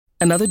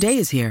Another day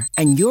is here,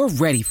 and you're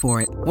ready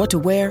for it. What to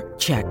wear?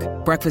 Check.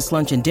 Breakfast,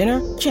 lunch, and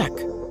dinner? Check.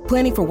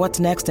 Planning for what's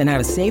next and how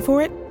to save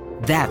for it?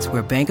 That's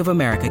where Bank of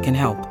America can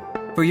help.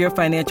 For your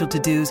financial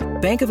to-dos,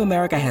 Bank of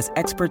America has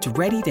experts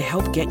ready to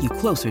help get you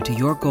closer to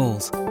your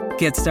goals.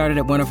 Get started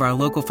at one of our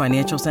local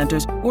financial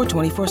centers or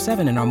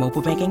 24/7 in our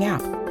mobile banking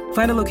app.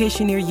 Find a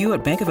location near you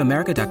at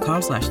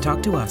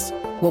bankofamerica.com/talktous.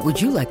 What would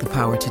you like the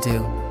power to do?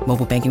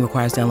 Mobile banking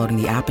requires downloading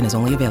the app and is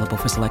only available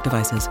for select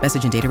devices.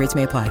 Message and data rates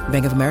may apply.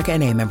 Bank of America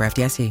N.A., member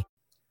FDIC.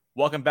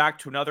 Welcome back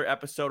to another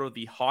episode of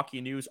the Hockey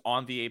News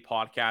on the A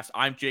podcast.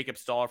 I'm Jacob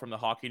Staller from the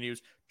Hockey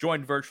News,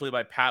 joined virtually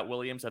by Pat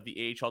Williams of the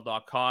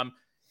AHL.com.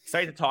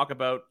 Excited to talk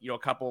about a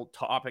couple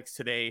topics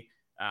today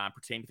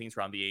pertaining to things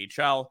around the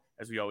AHL,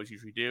 as we always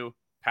usually do.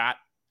 Pat,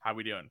 how are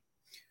we doing?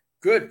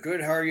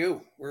 Good. How are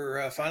you?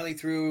 We're finally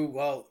through,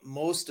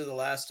 most of the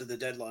last of the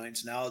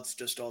deadlines. Now it's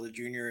just all the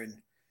junior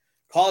and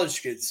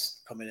college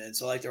kids coming in.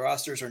 So, the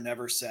rosters are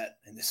never set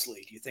in this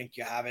league. You think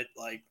you have it,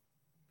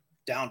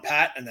 down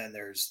pat, and then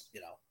there's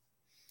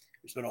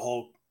been a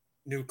whole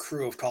new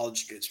crew of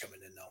college kids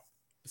coming in now.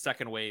 The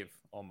second wave,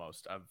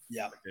 almost, of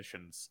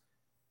additions.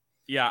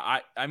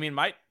 Yeah, I mean,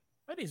 my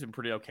day's been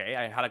pretty okay.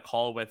 I had a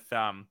call with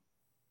oh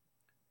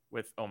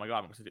my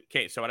God.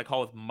 Okay, so I had a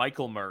call with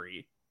Michael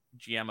Murray,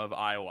 GM of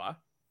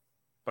Iowa,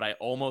 but I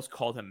almost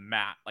called him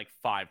Matt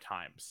 5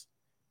 times.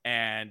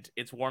 And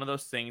it's one of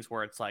those things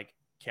where it's okay,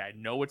 I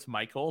know it's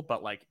Michael,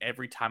 but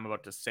every time I'm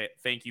about to say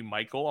thank you,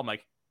 Michael, I'm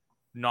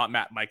not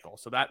Matt, Michael.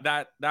 So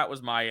that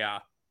was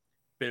my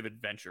bit of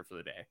adventure for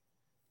the day.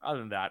 Other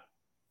than that,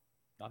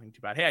 nothing too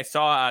bad. Hey, I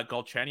saw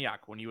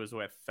Galchenyuk when he was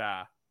with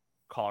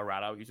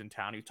Colorado. He was in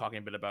town. He was talking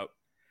a bit about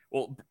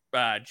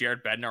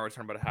Jared Bednar was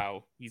talking about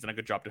how he's done a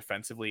good job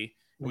defensively.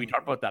 Mm-hmm. We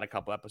talked about that a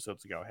couple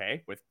episodes ago.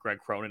 Hey, with Greg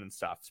Cronin and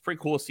stuff. It's pretty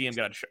cool to see him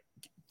get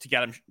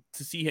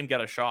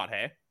a shot.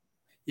 Hey,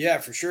 yeah,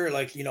 for sure.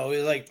 He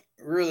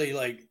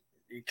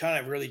kind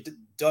of really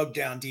dug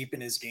down deep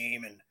in his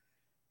game and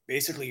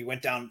basically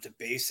went down to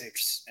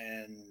basics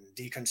and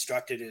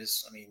deconstructed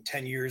his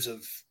 10 years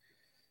of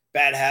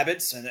bad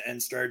habits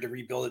and started to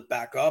rebuild it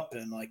back up.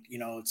 And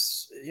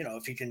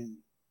if he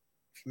can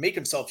make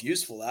himself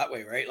useful that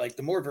way, right?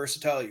 The more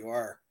versatile you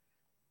are,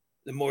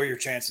 the more your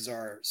chances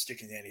are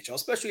sticking to the NHL,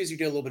 especially as you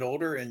get a little bit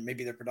older and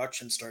maybe their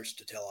production starts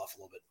to tail off a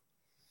little bit.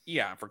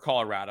 Yeah. For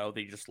Colorado,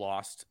 they just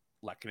lost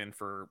Lehkonen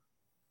for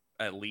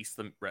at least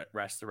the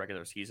rest of the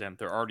regular season.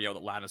 They're already out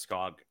at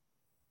Landeskog.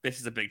 This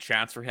is a big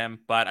chance for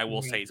him, but I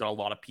will say he's got a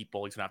lot of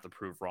people he's going to have to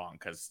prove wrong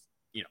because,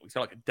 he's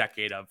got a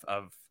decade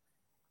of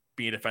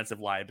being a defensive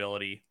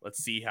liability.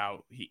 Let's see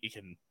how he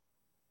can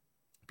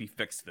be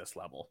fixed to this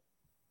level.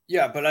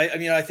 Yeah, but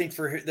I think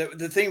for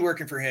the thing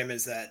working for him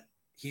is that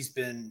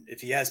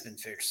if he has been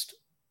fixed,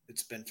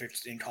 it's been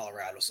fixed in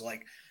Colorado. So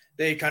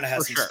they kind of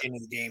have some skin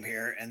in the game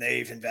here, and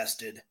they've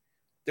invested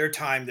their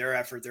time, their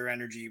effort, their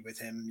energy with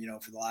him,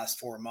 for the last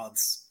 4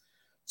 months.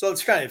 So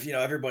it's kind of,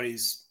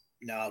 everybody's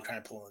now kind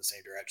of pulling in the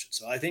same direction.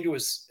 So I think it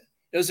was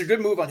a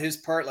good move on his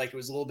part. It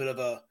was a little bit of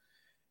a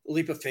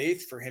leap of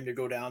faith for him to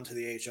go down to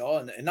the AHL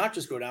and not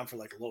just go down for a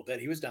little bit.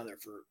 He was down there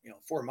for,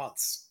 4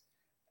 months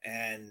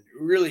and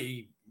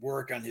really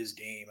work on his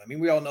game.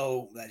 We all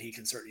know that he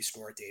can certainly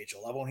score at the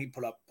AHL level and he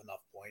put up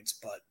enough points,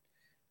 but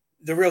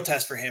the real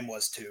test for him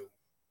was to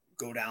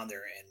go down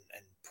there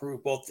and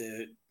prove both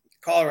the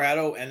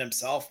Colorado and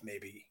himself,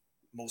 maybe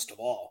most of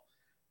all,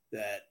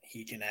 that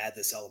he can add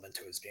this element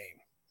to his game.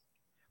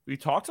 We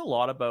talked a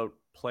lot about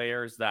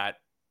players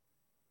that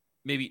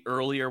maybe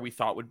earlier we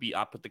thought would be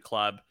up at the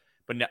club,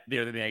 but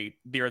they're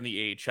in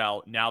the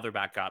AHL. Now they're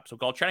back up. So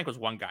Galchenyuk was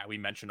one guy we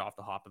mentioned off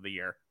the hop of the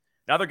year.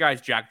 Another guy is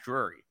Jack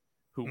Drury,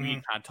 who we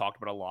kind of talked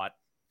about a lot.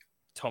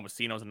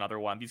 Tomasino's another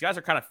one. These guys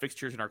are kind of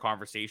fixtures in our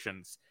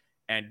conversations,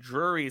 and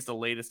Drury is the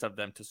latest of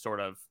them to sort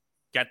of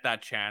get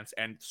that chance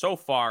and so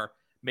far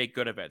make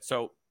good of it.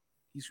 So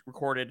he's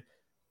recorded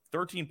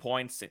 13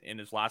 points in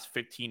his last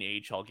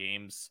 15 AHL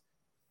games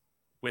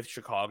with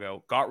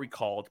Chicago, got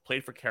recalled,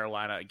 played for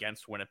Carolina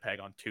against Winnipeg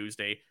on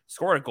Tuesday,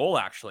 scored a goal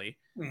actually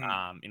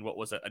in what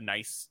was a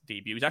nice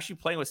debut. He was actually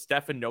playing with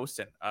Stefan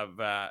Noesen of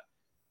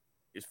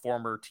his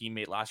former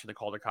teammate last year, the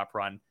Calder Cup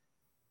run.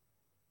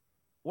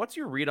 What's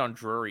your read on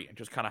Drury and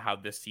just kind of how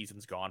this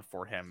season's gone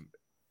for him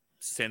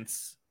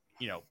since,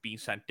 being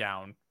sent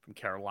down from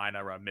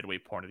Carolina around midway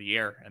point of the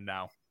year and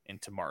now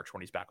into March when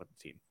he's back with the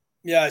team?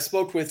 Yeah, I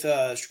spoke with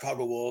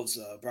Chicago Wolves,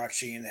 Brock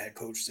Sheehan, the head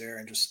coach there,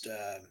 and just,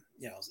 a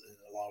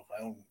lot of my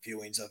own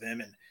feelings of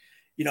him. And,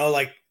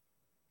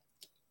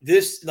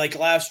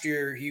 last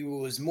year, he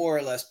was more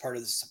or less part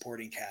of the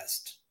supporting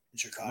cast in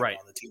Chicago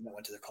on the team that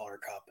went to the Calder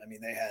Cup.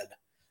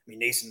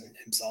 Nason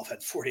himself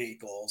had 48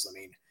 goals.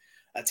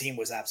 That team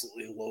was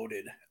absolutely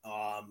loaded.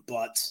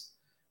 But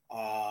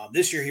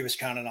this year he was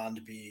counted on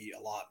to be a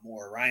lot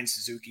more. Ryan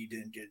Suzuki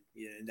didn't get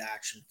into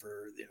action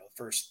for,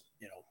 first,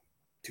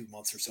 2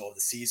 months or so of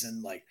the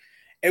season.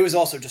 It was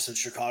also just a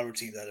Chicago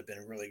team that had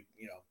been really,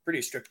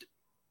 pretty stripped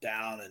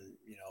down and,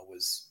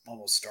 was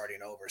almost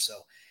starting over.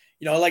 So,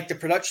 the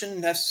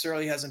production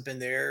necessarily hasn't been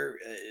there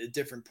at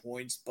different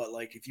points, but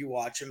if you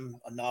watch him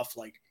enough,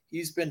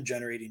 he's been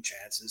generating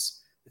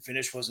chances. The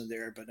finish wasn't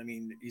there, but I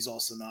mean, he's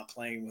also not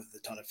playing with a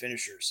ton of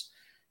finishers,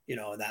 in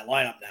that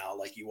lineup now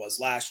like he was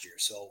last year.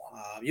 So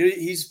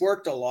he's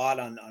worked a lot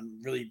on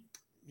really,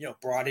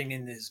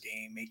 broadening his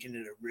game, making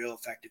it a real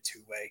effective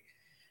two-way.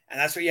 And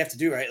that's what you have to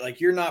do, right?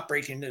 Like, you're not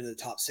breaking into the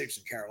top 6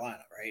 in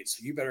Carolina, right?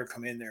 So you better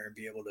come in there and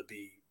be able to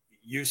be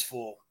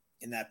useful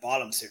in that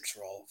bottom 6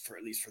 role for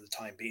at least for the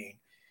time being.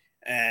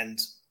 And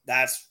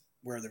that's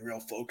where the real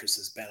focus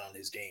has been on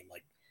his game.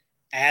 Like,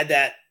 add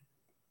that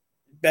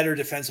better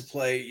defensive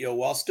play,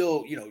 while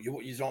still, you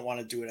don't want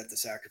to do it at the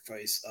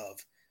sacrifice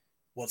of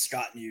what's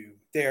gotten you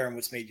there and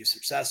what's made you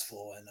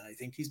successful. And I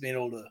think he's been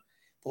able to,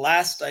 the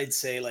last, I'd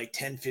say like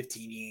 10,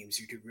 15 games,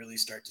 you could really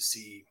start to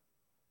see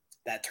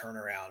that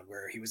turnaround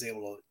where he was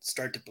able to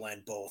start to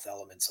blend both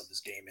elements of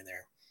his game in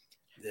there.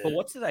 But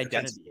what's his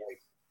identity?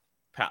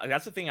 Pat,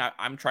 that's the thing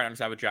I'm trying to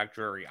understand with Jack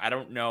Drury. I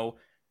don't know.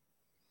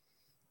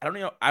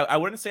 I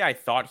wouldn't say I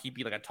thought he'd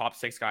be like a top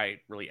 6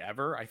 guy really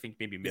ever. I think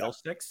maybe middle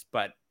 6,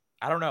 but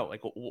I don't know.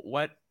 Like,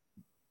 what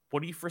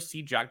do you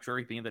foresee Jack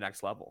Drury being at the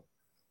next level?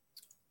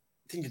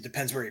 I think it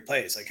depends where he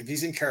plays. Like, if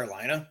he's in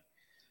Carolina,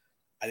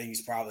 I think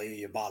he's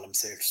probably a bottom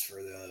 6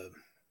 for the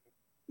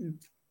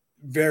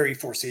very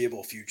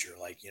foreseeable future,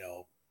 like,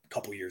 a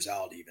couple years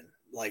out even.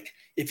 Like,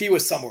 if he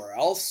was somewhere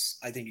else,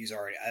 I think he's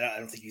already, I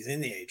don't think he's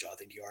in the AHL. I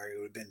think he already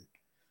would have been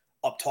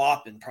up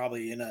top and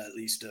probably in at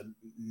least a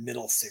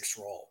middle 6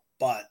 role.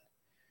 But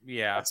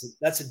yeah,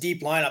 that's a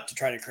deep lineup to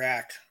try to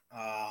crack.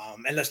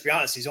 And let's be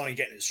honest, he's only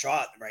getting his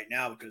shot right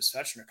now because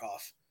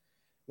Svechnikov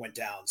went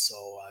down.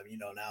 So,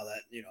 now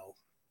that,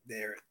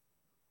 they're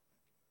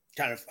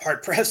kind of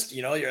hard pressed,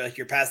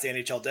 you're past the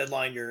NHL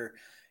deadline.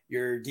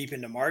 You're deep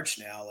into March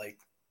now. Like,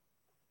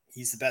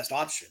 he's the best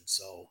option.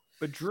 So,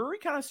 but Drury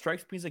kind of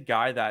strikes me as a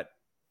guy that,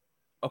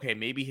 okay,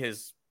 maybe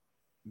his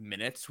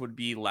minutes would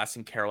be less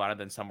in Carolina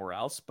than somewhere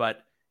else,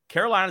 but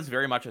Carolina is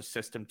very much a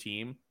system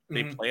team.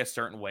 They play a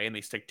certain way and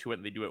they stick to it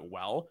and they do it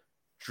well.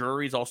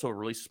 Drury's also a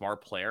really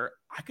smart player.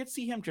 I could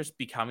see him just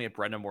becoming a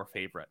Brendan Moore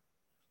favorite.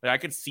 Like, I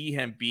could see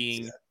him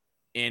being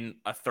in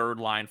a 3rd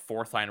line,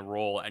 4th line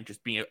role and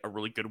just being a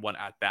really good one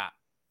at that.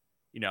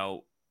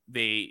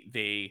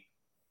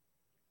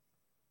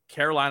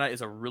 Carolina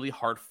is a really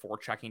hard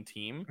forechecking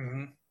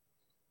team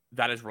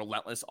that is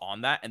relentless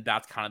on that, and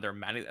that's kind of their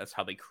mandate. That's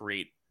how they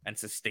create and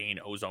sustain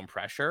ozone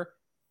pressure.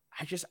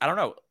 I don't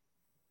know.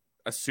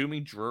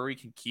 Assuming Drury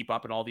can keep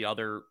up in all the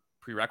other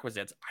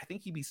prerequisites, I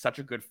think he'd be such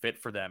a good fit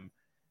for them.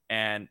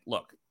 And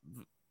look,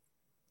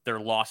 their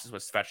losses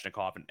with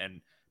Svechnikov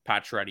and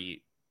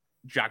Pacioretty,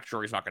 Jack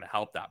Drury's not going to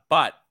help that.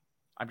 But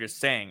I'm just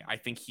saying, I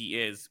think he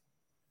is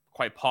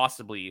quite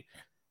possibly,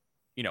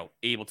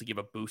 able to give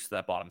a boost to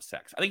that bottom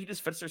 6. I think he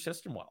just fits their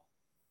system well.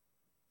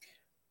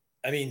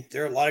 I mean,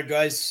 there are a lot of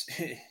guys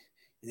in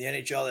the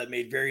NHL that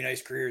made very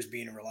nice careers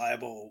being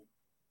reliable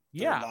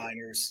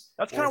liners.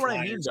 That's kind of what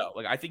I mean, though.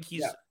 Like, I think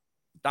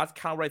that's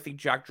kind of what I think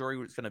Jack Drury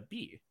was going to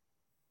be.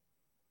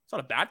 It's not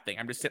a bad thing.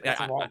 I'm just saying.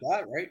 Nothing wrong with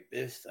that, right?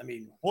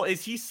 Well,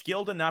 is he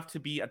skilled enough to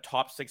be a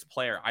top 6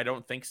 player? I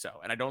don't think so.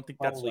 And I don't think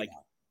that's like,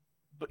 not.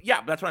 But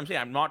that's what I'm saying.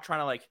 I'm not trying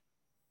to I'm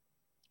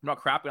not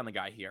crapping on the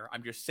guy here.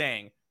 I'm just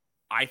saying,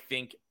 I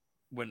think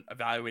when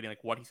evaluating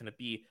like what he's going to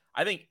be,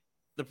 I think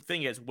the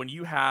thing is when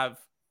you have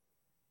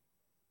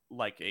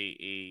like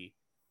a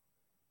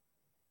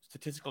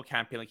statistical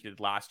campaign like he did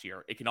last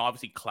year, it can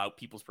obviously cloud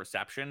people's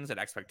perceptions and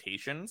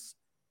expectations.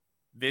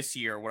 This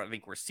year, what I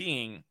think we're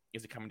seeing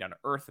is it coming down to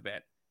earth a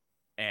bit.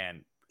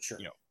 And,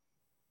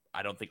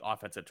 I don't think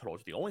offensive total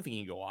is the only thing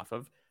you can go off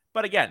of.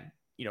 But again,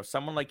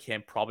 someone like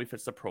him probably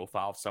fits the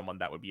profile of someone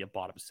that would be a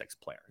bottom 6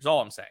 player, is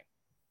all I'm saying.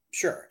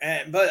 Sure.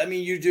 But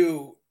you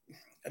do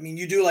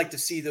like to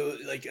see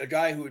like a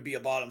guy who would be a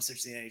bottom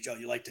 6 in the NHL.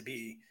 You like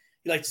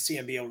to see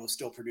him be able to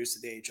still produce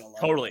at the AHL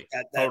level. Totally.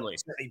 That totally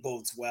certainly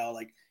bodes well.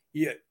 Like,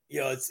 there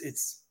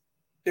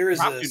is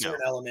a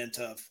certain element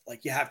of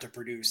like, you have to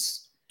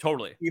produce.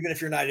 Totally. Even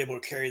if you're not able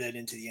to carry that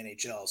into the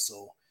NHL.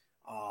 So,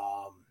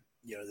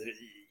 you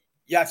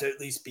have to at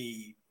least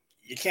you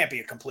can't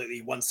be a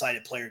completely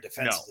one-sided player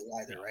defensively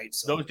either, right?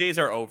 So those days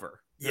are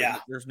over.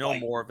 There's no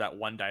like, more of that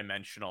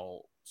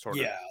one-dimensional sort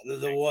of. Yeah.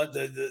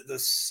 The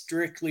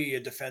strictly a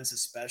defensive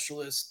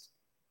specialist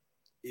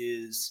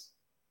is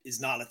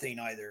not a thing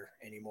either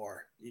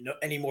anymore,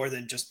 any more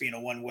than just being a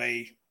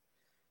one-way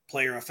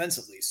player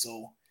offensively.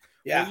 So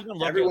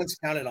everyone's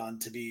counted on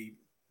to be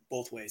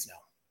both ways now.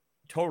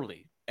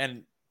 Totally.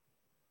 And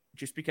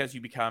just because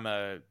you become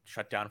a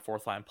shutdown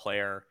 4th line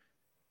player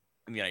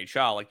in the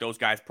NHL, like those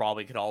guys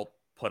probably could all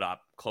put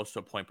up close to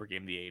a point per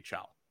game in the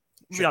AHL.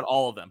 Maybe not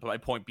all of them, but my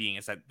point being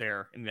is that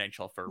they're in the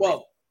NHL for a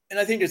reason. And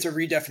I think it's a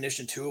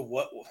redefinition too of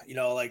what,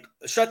 like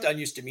a shutdown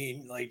used to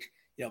mean, like,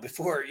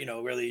 before,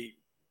 really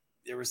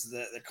there was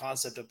the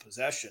concept of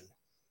possession.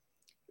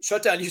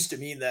 Shutdown used to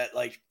mean that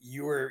like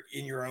you were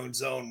in your own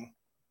zone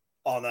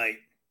all night,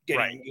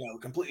 getting,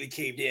 completely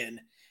caved in.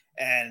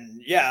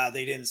 And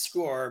they didn't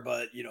score,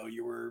 but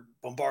you were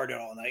bombarded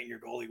all night and your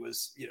goalie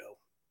was,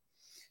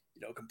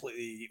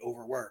 completely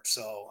overworked.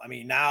 So, I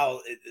mean, now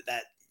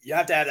that you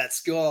have to have that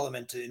skill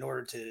element in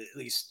order to at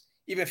least,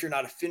 even if you're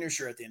not a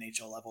finisher at the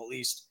NHL level, at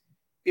least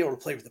be able to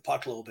play with the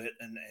puck a little bit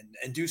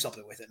and do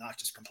something with it, not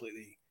just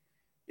completely,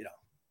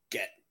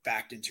 get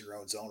backed into your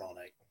own zone all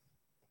night.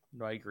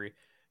 No, I agree.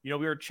 We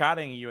were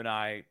chatting, you and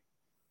I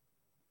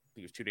think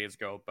it was 2 days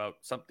ago, about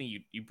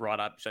something you brought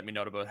up, sent me a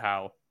note about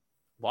how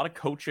a lot of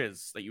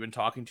coaches that you've been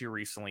talking to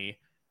recently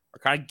are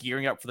kind of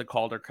gearing up for the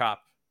Calder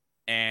Cup.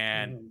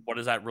 And what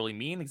does that really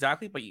mean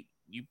exactly? But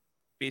you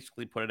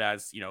basically put it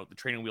as, the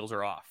training wheels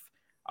are off.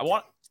 I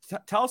want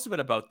tell us a bit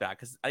about that,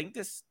 because I think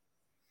this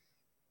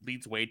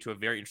leads way to a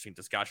very interesting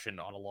discussion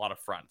on a lot of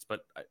fronts.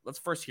 But let's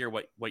first hear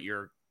what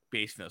you're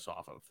basing this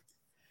off of.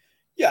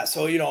 Yeah.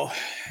 So,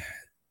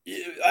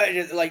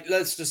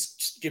 let's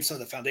just give some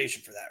of the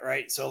foundation for that,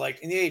 right? So like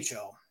in the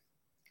AHL,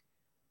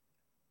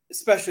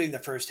 especially in the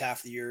first half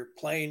of the year,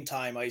 playing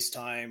time, ice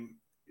time,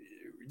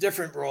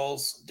 different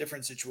roles,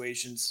 different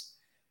situations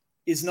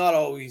is not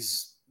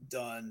always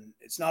done.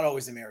 It's not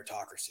always a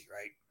meritocracy,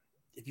 right?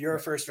 If you're a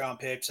first round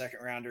pick,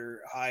 second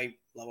rounder, high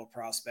level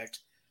prospect,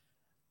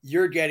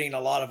 you're getting a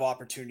lot of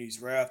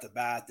opportunities right off the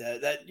bat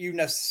that you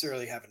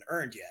necessarily haven't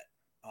earned yet,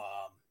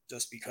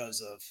 just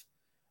because of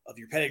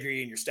your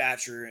pedigree and your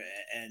stature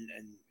and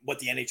what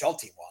the NHL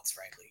team wants,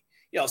 frankly.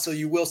 So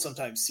you will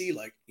sometimes see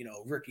like,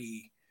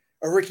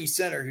 a rookie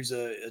center who's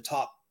a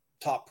top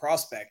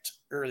prospect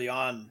early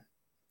on,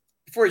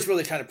 before he's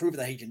really kind of proven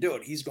that he can do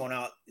it. He's going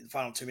out in the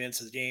final 2 minutes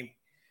of the game,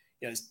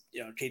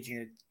 taking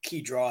a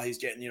key draw. He's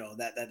getting,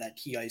 that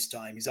key ice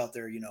time. He's out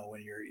there,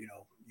 when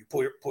you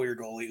pull your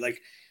goalie. Like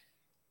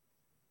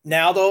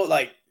now though,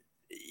 like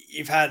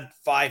you've had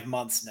 5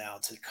 months now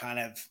to kind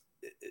of,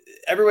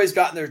 everybody's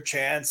gotten their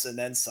chance and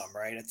then some,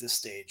 right? At this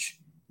stage,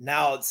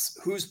 now it's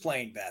who's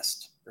playing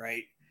best,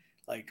 right?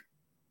 Like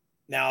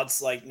now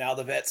it's like, now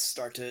the vets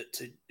start to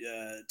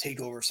take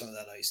over some of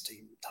that ice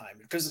team time,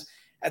 because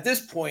at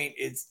this point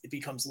it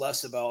becomes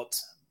less about,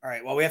 all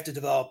right, well, we have to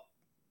develop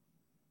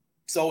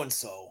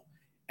so-and-so,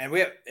 and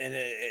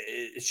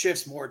it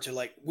shifts more to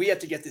like, we have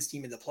to get this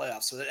team in the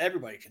playoffs so that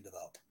everybody can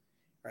develop,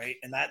 right?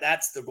 And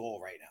that's the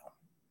goal right now.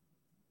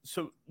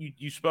 So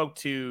you spoke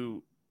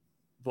to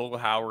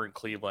Vogelhauer in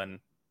Cleveland.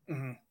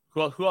 Mm-hmm.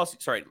 Who else?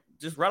 Sorry,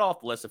 just read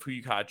off the list of who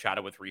you kind of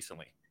chatted with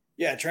recently.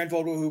 Yeah, Trent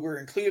Vogelhuber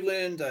in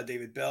Cleveland,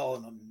 David Bell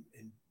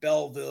in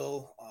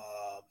Belleville,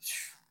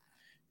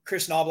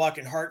 Chris Knobloch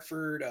in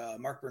Hartford,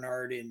 Mark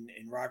Bernard in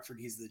Rockford.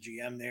 He's the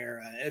GM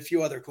there, and a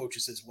few other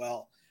coaches as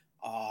well.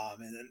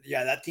 And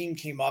then, that team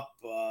came up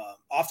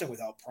often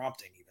without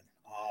prompting even.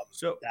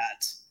 So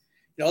that,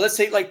 let's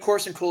take like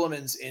Corson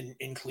Kuhlman's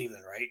in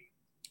Cleveland, right?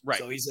 Right.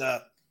 So he's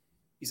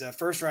a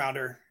first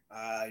rounder.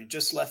 He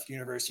just left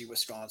University of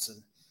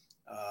Wisconsin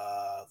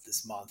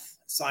this month,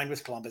 signed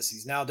with Columbus.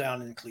 He's now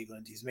down in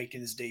Cleveland. He's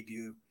making his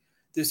debut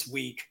this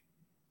week.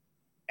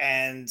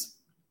 And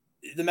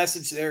the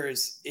message there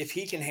is, if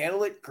he can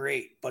handle it,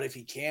 great. But if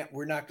he can't,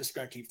 we're not just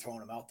going to keep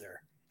throwing him out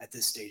there at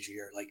this stage of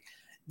year. Like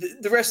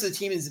the rest of the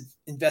team is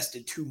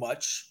invested too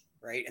much,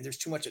 right? And there's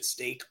too much at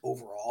stake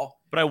overall.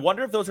 But I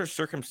wonder if those are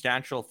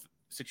circumstantial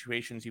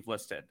situations you've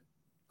listed.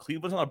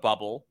 Cleveland's on a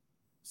bubble.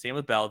 Same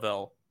with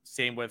Belleville.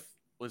 Same with,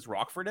 was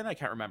Rockford in? I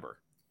can't remember.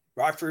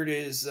 Rockford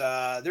is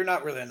they're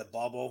not really in the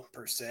bubble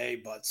per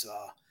se, but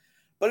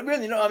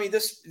really,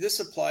 this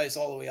applies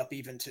all the way up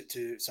even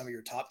to some of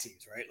your top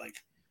teams, right? Like,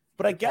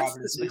 but I guess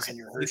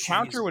the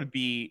counter would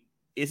be,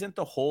 isn't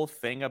the whole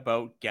thing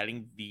about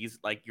getting these,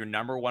 like, your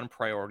number one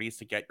priorities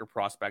to get your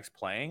prospects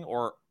playing,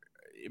 or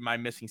am I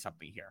missing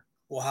something here?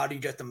 Well, how do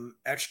you get them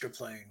extra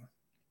playing?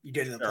 You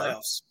get in the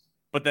playoffs.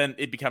 But then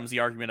it becomes the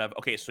argument of,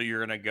 okay, so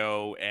you're going to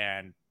go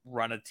and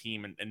run a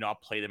team and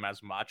not play them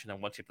as much, and then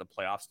once you get to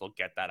the playoffs, they'll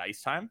get that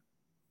ice time.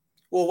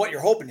 Well, what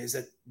you're hoping is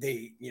that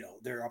they,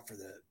 they're up for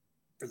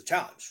the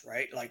challenge,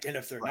 right? Like, and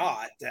if they're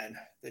not, then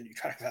you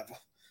kind of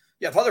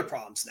have other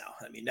problems now.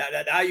 I mean,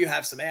 now you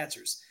have some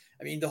answers.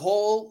 I mean, the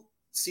whole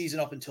season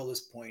up until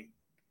this point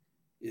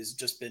is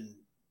just been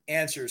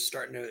answers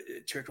starting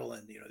to trickle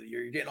in.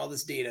 You're getting all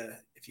this data,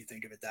 if you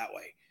think of it that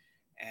way,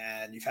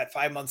 and you've had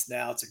 5 months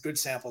now. It's a good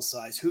sample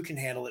size. Who can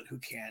handle it? Who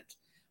can't?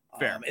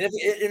 Fair. And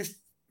if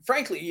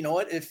frankly, you know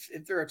what? If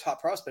they're a top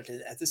prospect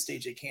at this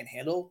stage, they can't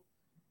handle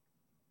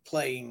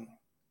playing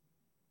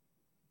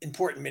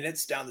important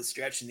minutes down the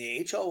stretch in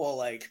the AHL. Well,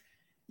 like,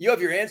 you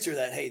have your answer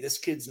that, hey, this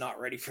kid's not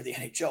ready for the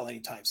NHL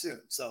anytime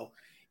soon. So,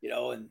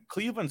 and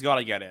Cleveland's got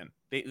to get in.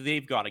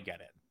 They've got to get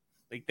in.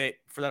 Like,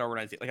 for that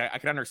organization. Like, I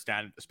can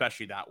understand,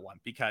 especially that one,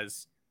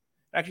 because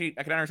actually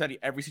I can understand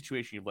every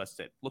situation you've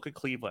listed. Look at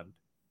Cleveland.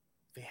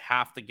 They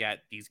have to get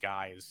these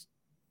guys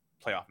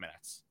playoff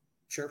minutes.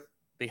 Sure.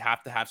 They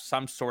have to have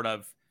some sort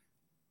of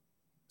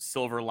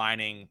silver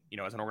lining,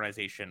 as an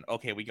organization.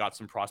 Okay, we got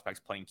some prospects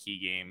playing key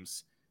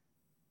games.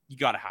 You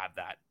got to have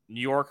that.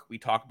 New York, we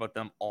talk about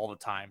them all the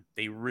time.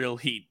 They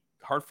really,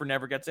 Hartford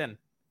never gets in.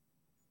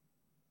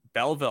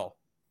 Belleville,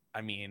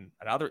 I mean,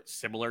 another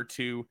similar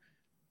to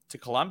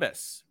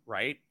Columbus,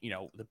 right?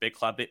 The big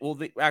club.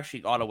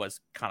 Actually,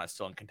 Ottawa's kind of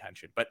still in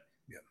contention, but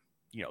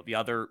the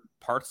other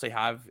parts they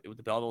have with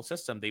the Belleville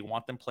system, they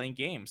want them playing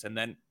games. And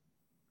then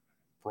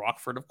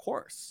Rockford, of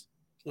course.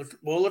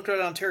 Look at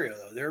Ontario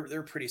though.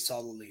 They're pretty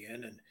solidly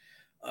in, and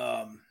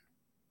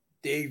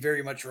they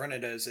very much run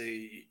it as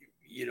a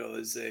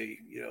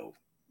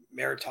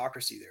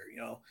meritocracy there.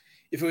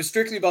 If it was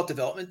strictly about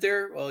development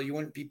there, well, you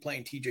wouldn't be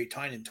playing TJ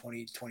Tynan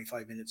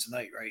 20-25 minutes a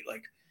night, right?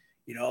 Like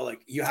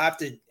you have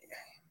to.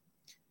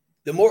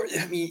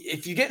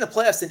 If you get in the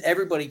playoffs, then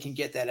everybody can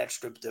get that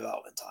extra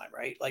development time,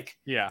 right? Like,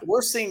 yeah, the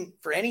worst thing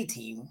for any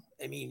team,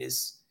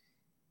 is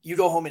you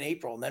go home in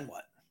April and then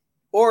what?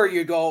 Or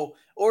you do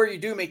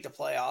make the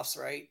playoffs,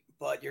 right?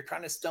 But you're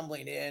kind of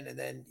stumbling in, and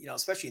then,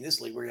 especially in this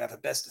league where you have a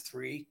best of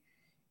three,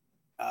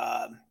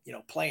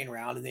 playing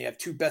around, and they have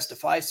 2 best of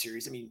 5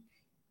 series.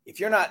 If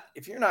you're not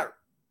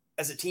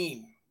as a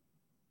team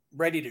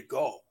ready to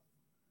go,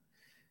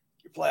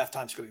 your playoff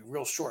time's going to be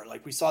real short.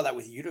 Like we saw that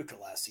with Utica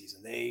last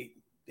season. They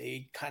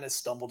kind of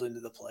stumbled into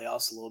the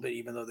playoffs a little bit,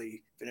 even though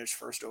they finished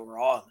first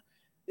overall. And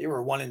they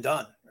were one and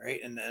done, right?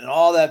 And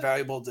all that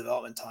valuable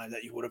development time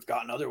that you would have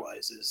gotten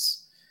otherwise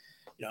is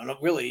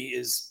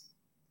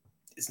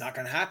not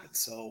going to happen.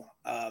 So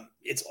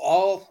it's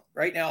all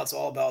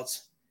about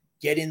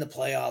getting the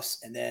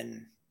playoffs, and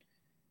then,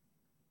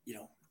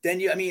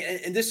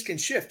 and this can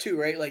shift too,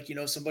 right? Like,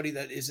 somebody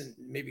that isn't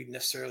maybe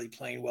necessarily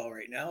playing well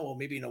right now, well,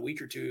 maybe in a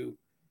week or two,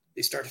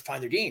 they start to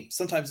find their game.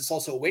 Sometimes it's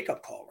also a wake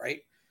up call,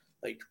 right?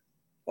 Like,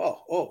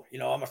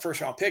 I'm a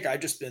first round pick. I've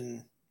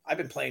been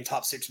playing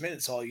top 6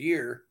 minutes all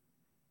year.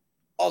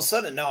 All of a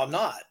sudden now I'm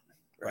not,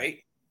 right?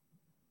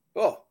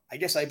 Well, I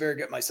guess I better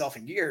get myself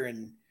in gear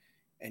and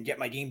get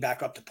my game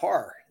back up to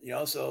par,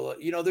 So,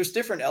 there's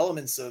different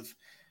elements of,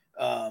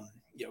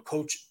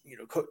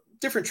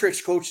 different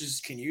tricks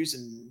coaches can use.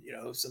 And,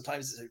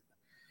 sometimes it's a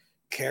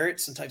carrot,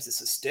 sometimes it's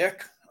a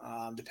stick,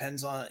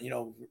 depends on,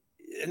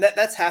 and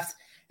that's half,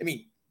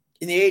 in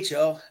the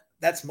AHL,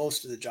 that's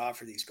most of the job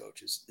for these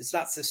coaches. It's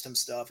not system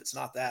stuff. It's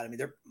not that.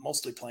 They're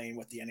mostly playing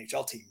what the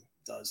NHL team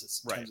does in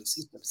terms of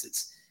systems.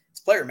 It's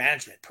player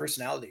management,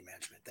 personality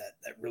management that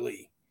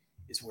really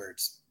is where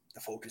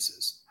the focus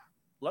is.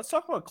 Let's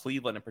talk about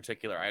Cleveland in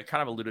particular. I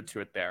kind of alluded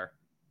to it there.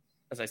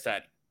 As I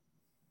said,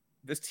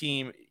 this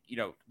team,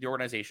 the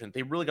organization,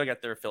 they really got to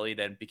get their affiliate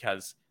in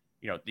because,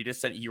 they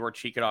just sent Igor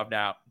Chikadov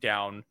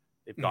down.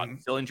 They've got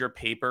Sillinger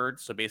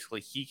papered. So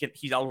basically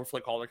he's eligible for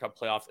the Calder Cup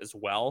playoffs as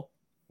well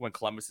when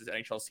Columbus's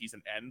NHL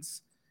season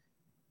ends.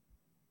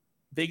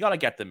 They got to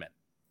get them in.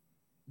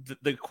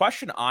 The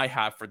question I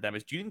have for them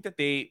is, do you think that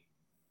they,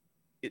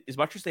 as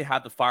much as they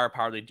have the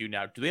firepower they do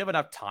now, do they have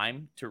enough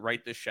time to right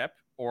this ship,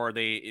 or are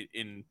they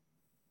in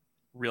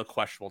real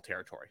questionable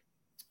territory?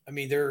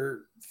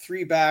 They're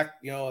 3 back,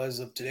 as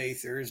of today,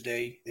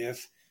 Thursday. They have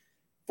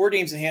 4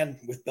 games in hand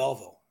with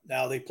Belleville.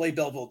 Now they play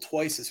Belleville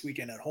twice this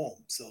weekend at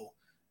home, so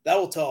that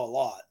will tell a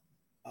lot.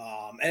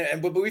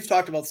 But we've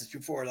talked about this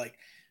before. Like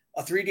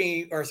a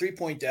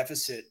 3-point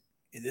deficit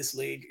in this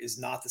league is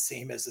not the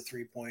same as the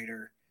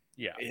 3-pointer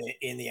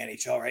in the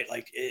NHL, right?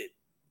 Like I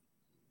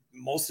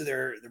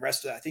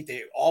think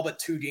they all but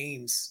 2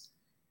 games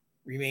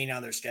remain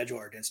on their schedule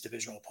are against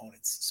divisional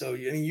opponents. So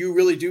you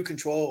really do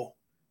control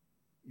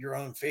your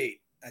own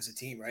fate as a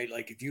team, right?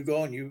 Like if you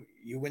go and you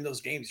win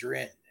those games, you're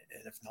in,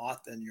 and if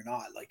not, then you're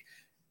not. Like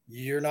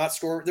you're not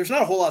there's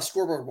not a whole lot of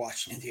scoreboard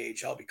watching in the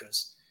AHL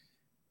because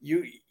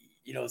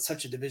it's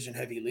such a division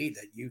heavy league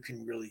that you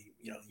can really,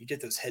 you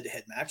get those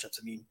head-to-head matchups.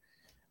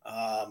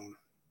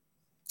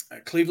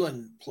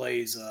 Cleveland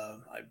plays,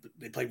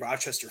 they play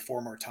Rochester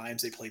 4 more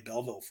times. They play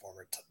Belleville 4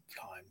 more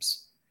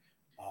times.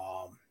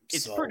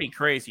 It's pretty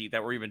crazy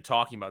that we're even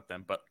talking about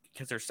them, but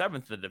because they're 7th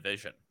in the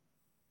division,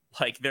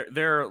 like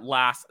they're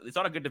last. It's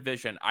not a good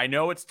division. I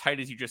know it's tight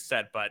as you just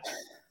said, but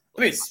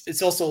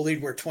it's also a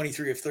league where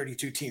 23 of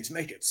 32 teams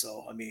make it.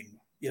 So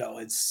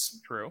it's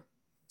true.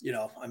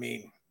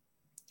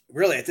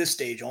 Really at this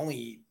stage,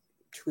 only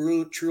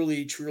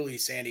truly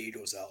San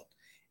Diego's out.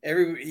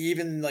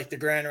 Even like the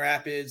Grand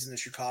Rapids and the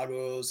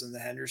Chicagos and the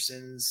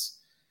Hendersons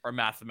are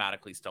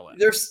mathematically still in.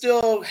 They're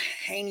still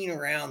hanging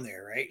around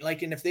there, right?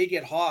 Like, and if they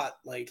get hot,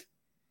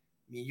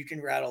 you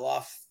can rattle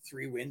off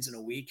 3 wins in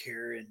a week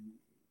here, and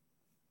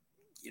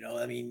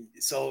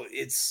so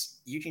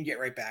you can get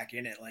right back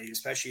in it, like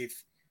especially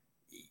if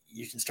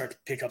you can start to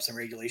pick up some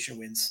regulation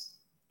wins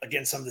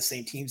against some of the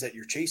same teams that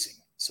you're chasing.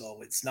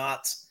 So it's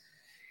not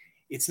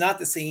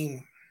the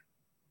same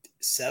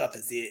setup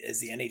as the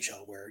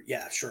NHL where,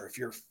 yeah, sure, if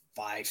you're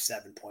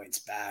 5-7 points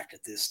back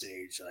at this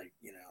stage,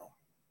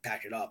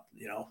 pack it up,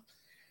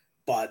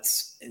 but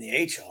in the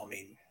AHL,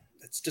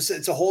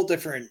 it's a whole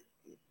different,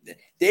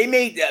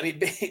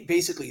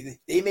 basically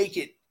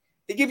they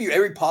give you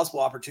every possible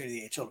opportunity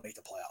in the AHL to make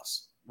the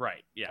playoffs.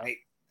 Right. Yeah. Right.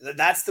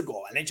 That's the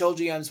goal. NHL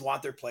GMs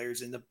want their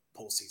players in the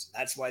postseason.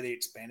 That's why they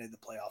expanded the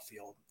playoff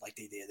field like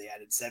they did. They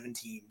added 7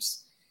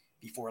 teams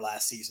before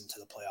last season to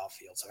the playoff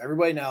field. So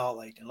everybody now,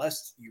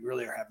 unless you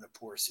really are having a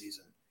poor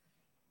season,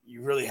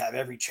 you really have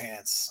every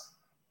chance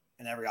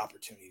and every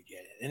opportunity to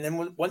get in. And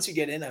then once you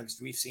get in, as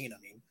we've seen,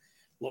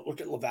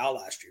 look at Laval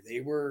last year. They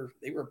were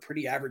a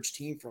pretty average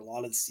team for a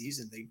lot of the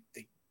season.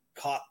 They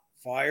caught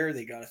fire.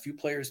 They got a few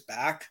players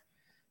back.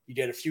 You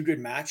get a few good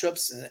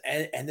matchups,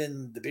 and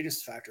then the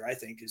biggest factor I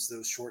think is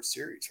those short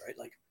series, right?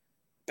 Like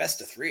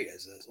best of three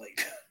is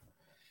like,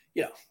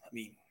 I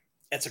mean,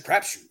 it's a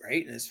crapshoot,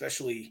 right? And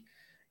especially,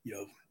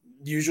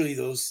 usually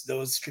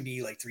those can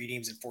be like 3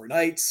 games in 4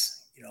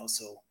 nights,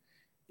 so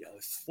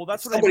that's if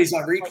what somebody's I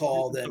mean. on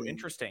recall, then so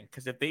interesting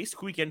because if they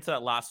squeak into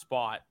that last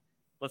spot,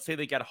 let's say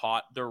they get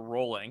hot, they're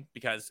rolling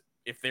because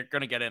if they're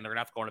going to get in, they're going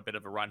to have to go on a bit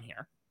of a run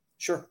here.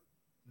 Sure,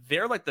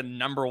 they're like the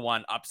number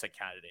one upset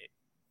candidate,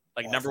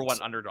 like number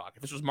one underdog.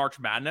 If this was March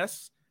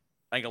Madness,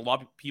 I think a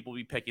lot of people would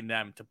be picking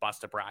them to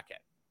bust a bracket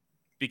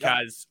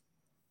because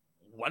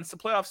once the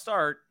playoffs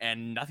start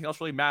and nothing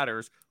else really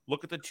matters,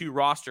 look at the 2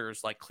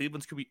 rosters. Like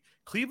Cleveland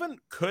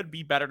could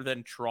be better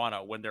than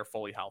Toronto when they're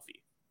fully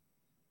healthy.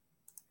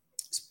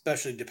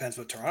 Especially depends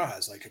what Toronto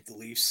has. Like if the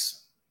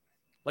Leafs,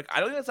 like I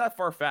don't think that's that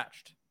far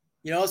fetched.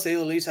 Say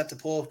the Leafs have to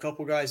pull a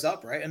couple guys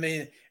up, right? I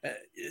mean,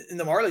 and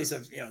the Marlies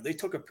have, they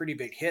took a pretty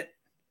big hit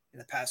in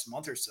the past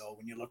month or so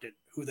when you looked at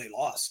who they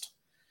lost.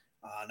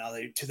 Now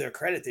to their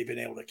credit, they've been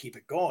able to keep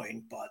it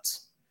going, but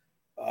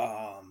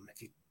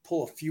if you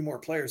pull a few more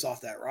players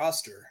off that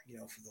roster,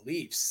 for the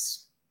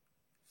Leafs,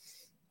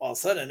 all of a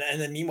sudden,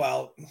 and then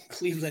meanwhile,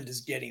 Cleveland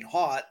is getting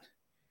hot,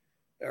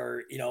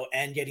 or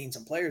and getting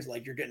some players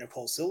like you're getting a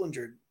Cole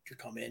Sillinger to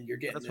come in, you're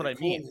getting that's what I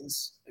mean.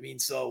 I mean,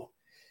 so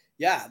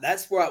yeah,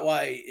 that's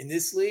why in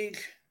this league,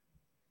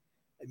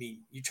 I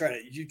mean, you try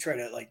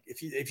to like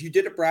if you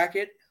did a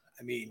bracket,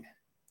 I mean,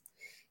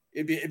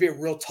 it'd be a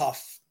real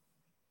tough,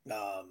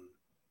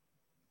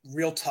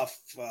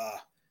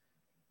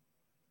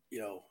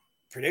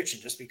 prediction,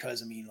 just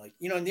because I mean, like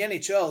in the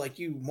NHL, like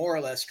you more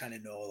or less kind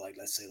of know, like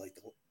let's say like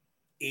the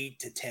 8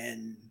 to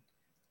 10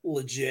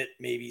 legit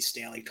maybe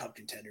Stanley Cup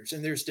contenders,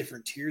 and there's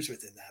different tiers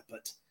within that,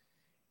 but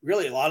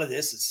really a lot of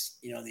this is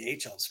the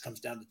AHL comes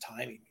down to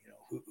timing.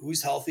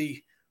 Who's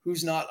healthy,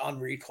 who's not on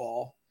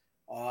recall,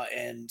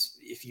 and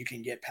if you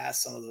can get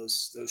past some of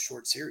those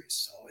short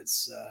series. So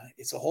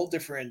it's a whole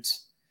different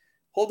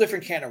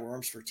can of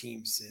worms for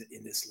teams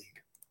in this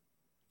league.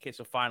 Okay,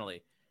 so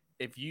finally,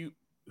 who do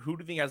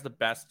you think has the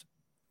best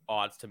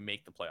odds to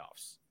make the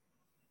playoffs?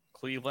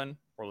 Cleveland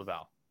or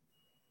Laval?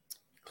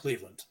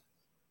 Cleveland.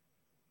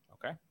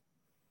 Okay.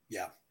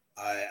 Yeah,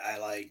 I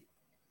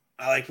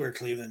like where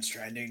Cleveland's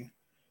trending.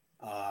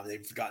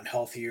 They've gotten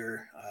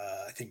healthier.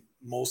 I think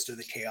most of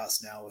the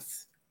chaos now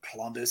with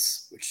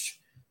Columbus, which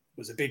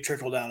was a big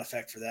trickle-down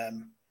effect for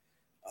them.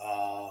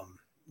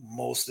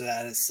 Most of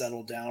that has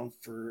settled down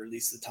for at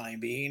least the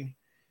time being.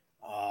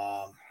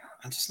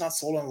 I'm just not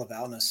sold on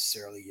Laval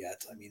necessarily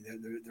yet. I mean,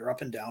 they're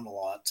up and down a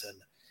lot,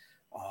 and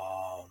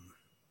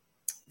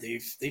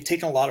they've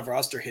taken a lot of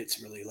roster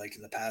hits really, like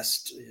in the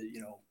past,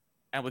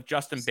 And with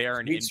Justin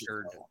Barron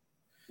injured,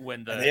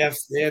 they have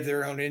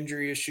their own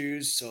injury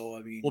issues. So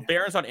I mean,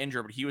 Barron's not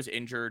injured, but he was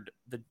injured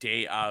the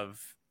day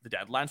of the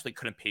deadline, so they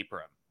couldn't paper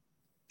him.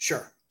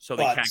 Sure. So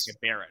they can't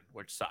get Barron,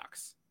 which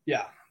sucks.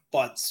 Yeah,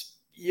 but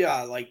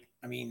yeah, like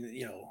I mean,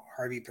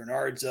 Harvey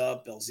Bernard's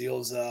up,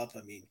 Belzeal's up.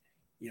 I mean,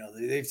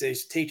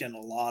 they've taken a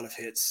lot of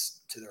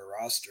hits to their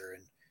roster,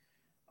 and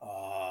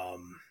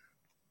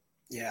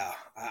yeah,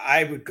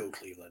 I would go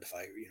Cleveland if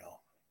if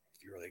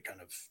you really kind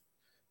of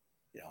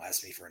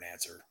asked me for an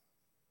answer.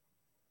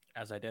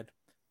 As I did.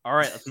 All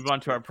right, let's move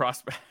on to our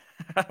prospect.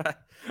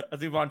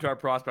 Let's move on to our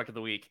prospect of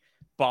the week,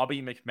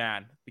 Bobby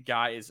McMann. The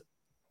guy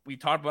we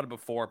talked about it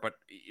before, but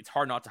it's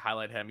hard not to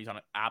highlight him. He's on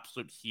an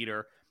absolute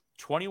heater.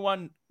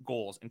 21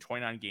 goals in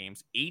 29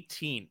 games,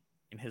 18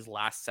 in his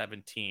last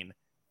 17.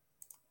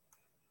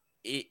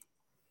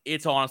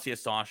 It's honestly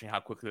astonishing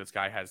how quickly this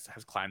guy has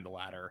climbed the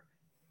ladder.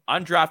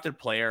 Undrafted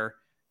player,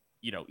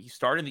 he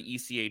started in the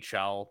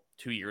ECHL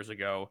 2 years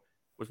ago,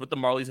 was with the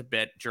Marlies a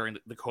bit during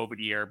the COVID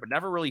year, but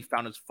never really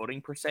found his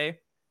footing per se.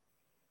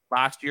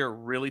 Last year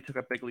really took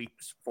a big leap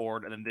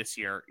forward, and then this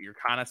year you're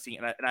kind of seeing,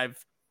 and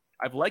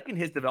I've likened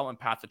his development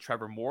path to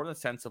Trevor more in the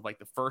sense of like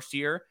the first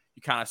year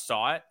you kind of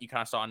saw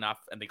enough,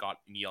 and they got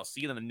an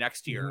ELC. And then the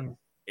next year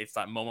it's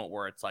that moment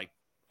where it's like,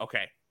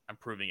 okay, I'm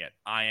proving it.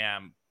 I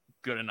am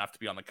good enough to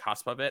be on the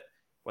cusp of it.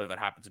 Whether that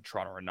happens in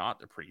Toronto or not,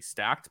 they're pretty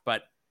stacked.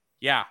 But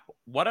yeah,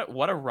 what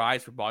a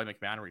rise for Bobby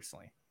McMann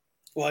recently.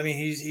 Well, I mean,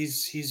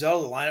 he's out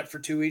of the lineup for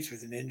 2 weeks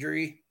with an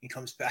injury. He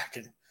comes back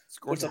and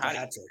scores up a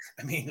hat trick.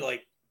 I mean,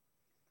 like,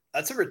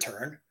 that's a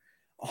return.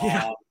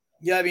 Yeah.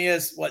 Yeah, I mean, he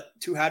has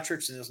 2 hat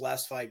tricks in his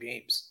last 5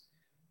 games.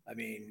 I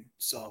mean,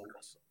 so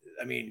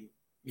I mean,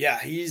 yeah,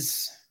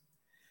 he's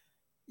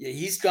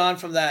gone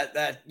from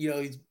that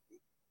he's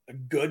a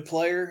good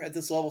player at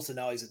this level, so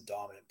now he's a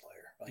dominant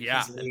player. Like,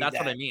 yeah, and that's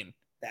what I mean.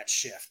 That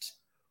shift.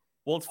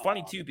 Well, it's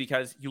funny too,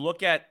 because you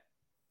look at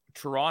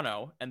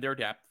Toronto and their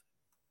depth.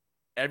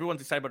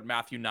 Everyone's excited about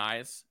Matthew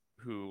Nyes,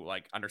 who,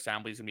 like,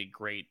 understandably is going to be a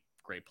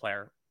great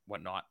player,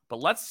 whatnot. But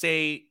let's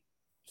say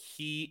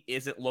he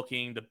isn't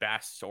looking the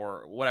best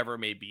or whatever it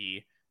may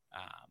be.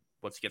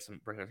 Let's get some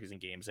regular season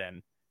games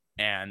in.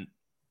 And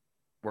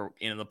we're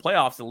in the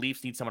playoffs. The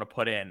Leafs need someone to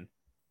put in.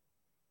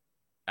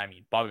 I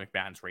mean, Bobby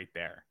McMann's right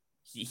there.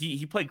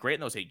 He played great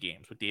in those 8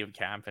 games with David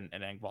Kampf and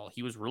Engvall.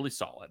 He was really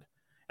solid.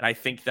 And I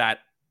think that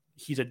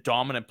he's a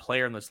dominant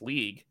player in this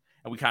league.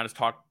 And we kind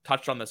of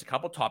touched on this a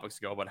couple topics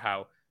ago about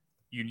how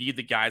you need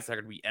the guys that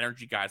are going to be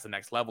energy guys at the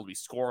next level to be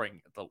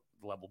scoring at the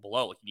level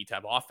below. Like, you need to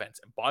have offense.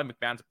 And Bobby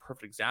McMann's a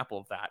perfect example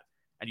of that.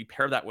 And you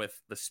pair that with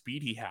the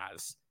speed he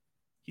has,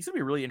 he's going to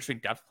be a really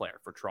interesting depth player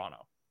for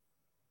Toronto.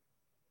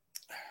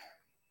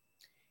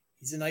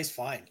 He's a nice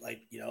find.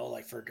 Like,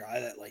 like for a guy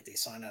that like they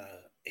sign a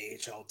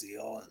AHL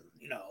deal and,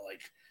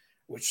 like,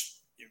 which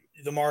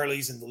the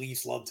Marlies and the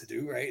Leafs love to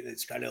do, right?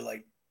 It's kind of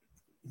like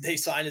they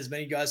sign as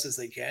many guys as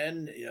they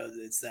can.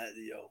 It's that,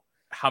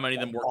 how many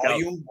of them work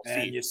volume, out?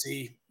 and you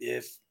see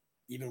if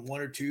even one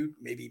or two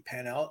maybe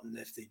pan out. And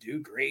if they do,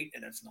 great.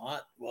 And if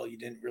not, well, you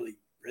didn't really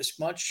risk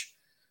much,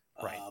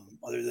 right?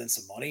 Other than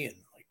some money, and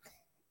like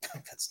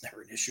that's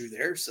never an issue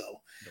there.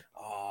 So,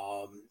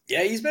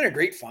 yeah, he's been a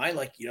great find.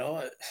 Like,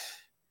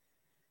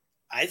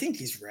 I think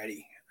he's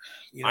ready.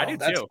 I do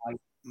that's too.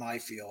 My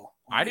feel.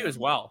 I do as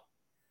well.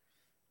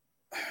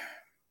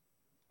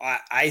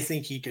 I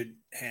think he could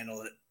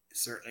handle it.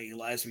 Certainly,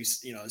 as we,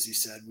 as you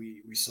said,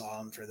 we saw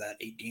him for that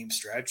 8-game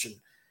stretch, and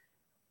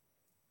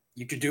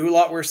you could do a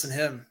lot worse than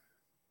him,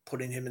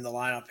 putting him in the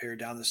lineup here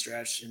down the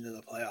stretch into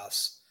the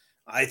playoffs.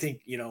 I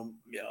think,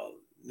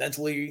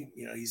 mentally,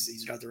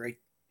 he's got the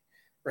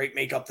right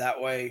makeup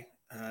that way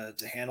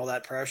to handle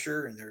that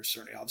pressure. And there's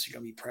certainly obviously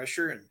going to be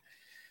pressure. And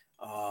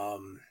I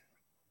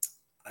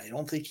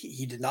don't think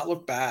he did not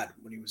look bad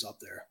when he was up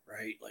there,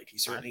 right? Like, he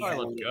certainly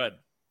looked good.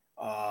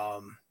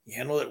 He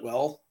handled it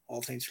well,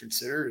 all things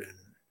considered. And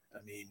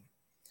I mean,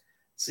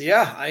 so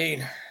yeah,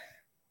 I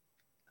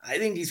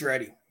think he's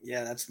ready.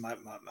 Yeah, that's my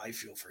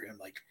feel for him.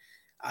 Like,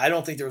 I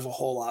don't think there was a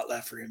whole lot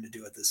left for him to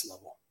do at this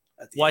level.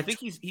 I think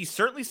he's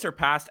certainly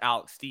surpassed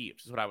Alex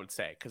Steeves, is what I would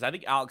say, because I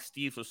think Alex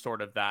Steeves was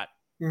sort of that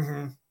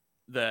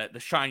the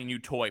shiny new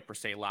toy per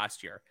se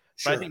last year.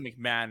 Sure. But I think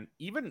McMann,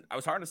 even I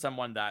was talking to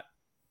someone that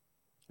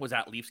was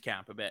at Leafs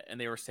camp a bit, and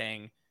they were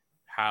saying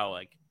how,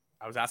 like,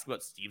 I was asking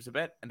about Steeves a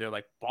bit, and they're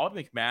like, Bob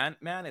McMann,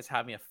 man, is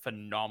having a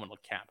phenomenal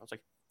camp. I was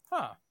like,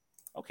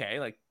 okay,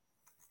 like,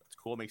 that's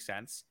cool, makes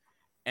sense.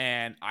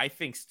 And I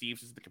think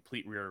Steeves is the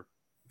complete rear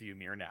view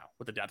mirror now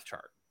with the depth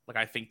chart. Like,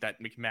 I think that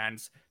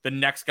McMann's the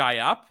next guy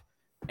up,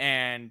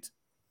 and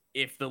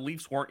if the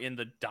Leafs weren't in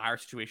the dire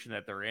situation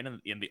that they're in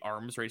the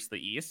arms race to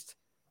the East,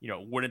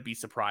 wouldn't be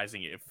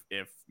surprising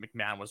if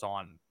McMann was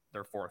on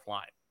their fourth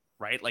line,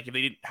 right? Like, if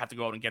they didn't have to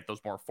go out and get those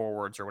more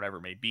forwards or whatever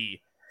it may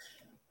be,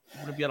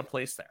 wouldn't be out of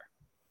place there.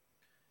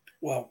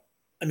 Well,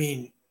 I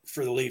mean,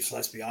 for the Leafs,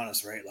 let's be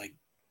honest, right? Like,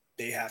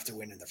 they have to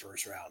win in the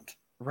first round.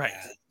 Right.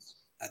 And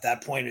at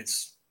that point,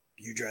 it's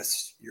you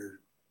dress your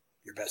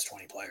best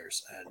 20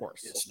 players. And of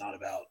course. It's not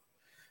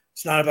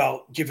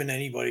about giving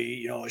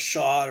anybody, a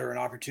shot or an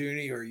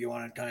opportunity, or you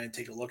want to kind of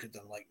take a look at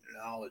them. Like,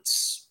 no,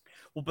 it's.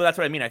 Well, but that's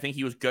what I mean. I think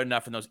he was good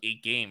enough in those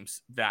 8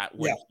 games that.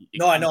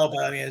 No, I know,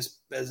 but I mean,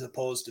 as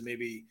opposed to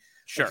maybe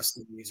sure, like a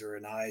Steves or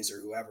an Eyes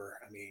or whoever.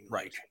 I mean,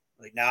 right.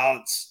 Like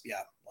now it's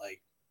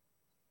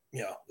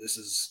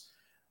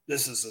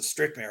this is a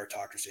strict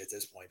meritocracy at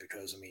this point,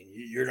 because I mean,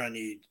 you're going to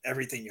need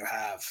everything you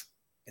have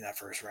in that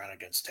first round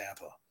against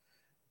Tampa,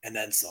 and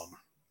then some.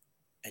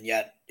 And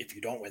yet, if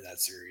you don't win that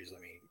series, I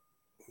mean,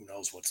 who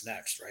knows what's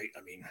next, right?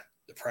 I mean,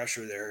 the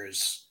pressure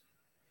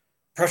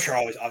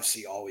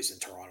always in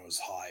Toronto is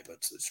high, but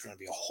it's going to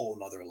be a whole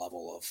nother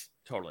level of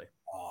totally,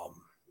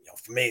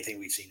 from anything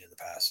we've seen in the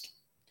past.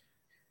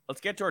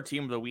 Let's get to our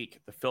team of the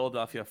week, the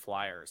Philadelphia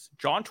Flyers.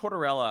 John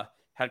Tortorella,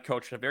 head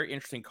coach, had a very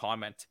interesting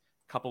comment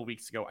a couple of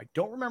weeks ago. I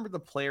don't remember the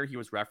player he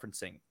was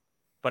referencing,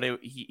 but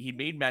he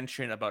made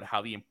mention about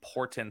how the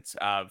importance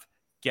of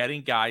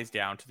getting guys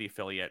down to the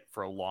affiliate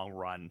for a long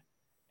run.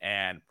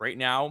 And right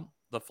now,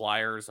 the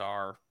Flyers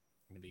are,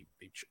 they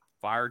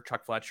fired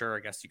Chuck Fletcher. I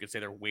guess you could say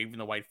they're waving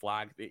the white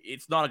flag.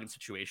 It's not a good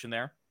situation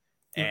there.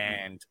 Mm-hmm.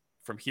 And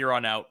from here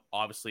on out,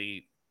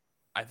 obviously,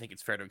 I think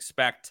it's fair to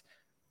expect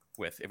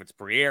if it's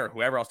Briere or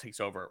whoever else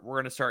takes over, we're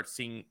going to start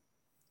seeing,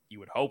 you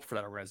would hope for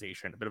that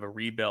organization, a bit of a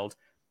rebuild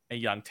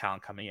and young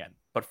talent coming in.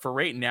 But for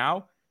right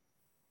now,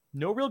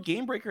 no real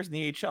game breakers in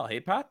the AHL. Hey,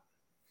 Pat?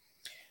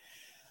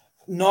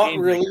 Not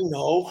really,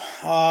 no.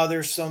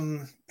 There's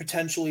some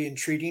potentially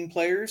intriguing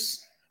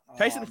players.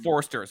 Tyson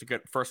Forster is a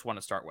good first one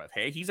to start with.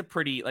 Hey, he's a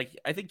pretty,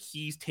 I think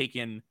he's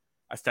taken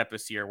a step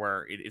this year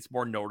where it's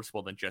more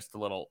noticeable than just the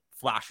little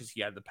flashes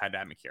he had in the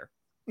pandemic year.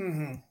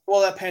 Mm-hmm.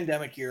 Well, that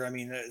pandemic year, I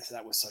mean,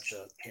 that was such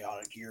a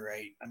chaotic year,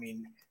 right? I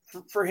mean,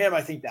 for him,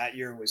 I think that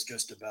year was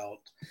just about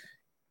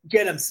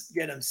get him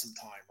some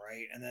time,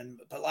 right? And then,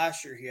 but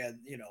last year he had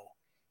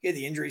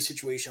the injury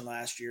situation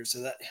last year, so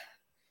that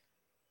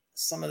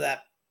some of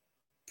that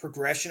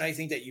progression, I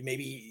think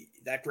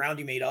that ground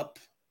you made up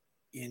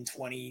in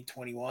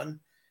 2021,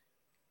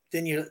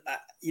 then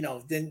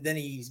then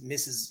he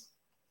misses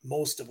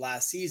most of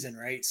last season,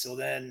 right? So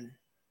then,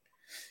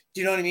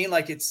 do you know what I mean?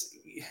 Like it's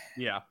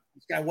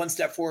kind of one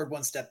step forward,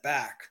 one step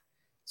back.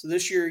 So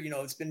this year,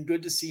 it's been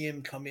good to see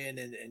him come in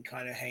and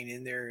kind of hang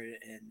in there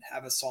and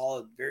have a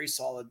very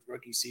solid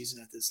rookie season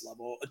at this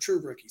level, a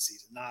true rookie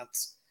season, not,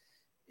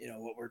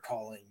 what we're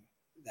calling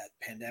that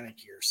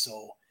pandemic year.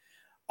 So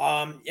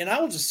And I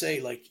will just say,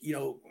 like,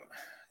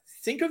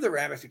 think of the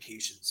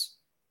ramifications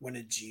when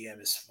a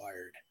GM is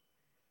fired.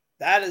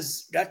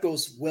 That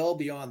goes well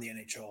beyond the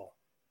NHL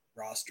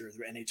roster,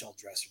 the NHL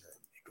dressing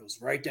room. It goes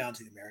right down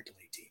to the American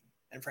League team,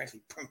 and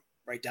frankly,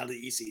 right down to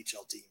the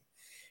ECHL team,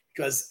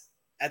 because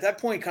at that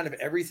point, kind of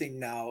everything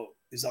now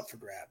is up for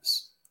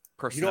grabs.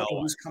 You don't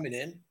know who's coming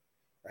in,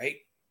 right?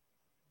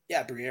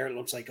 Yeah, Briere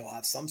looks like he'll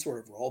have some sort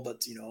of role,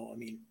 but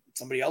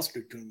somebody else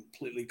could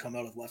completely come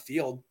out of left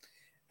field,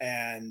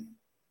 and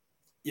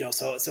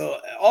so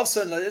all of a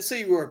sudden, let's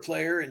say you were a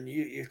player and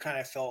you kind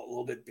of felt a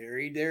little bit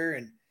buried there,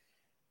 and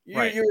you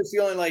were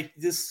feeling like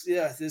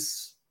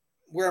this,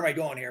 where am I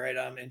going here, right?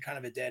 I'm in kind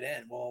of a dead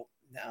end. Well,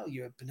 now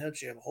you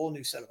potentially have a whole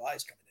new set of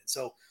eyes coming in,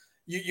 so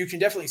you can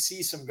definitely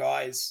see some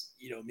guys,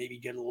 maybe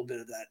get a little bit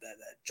of that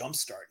jump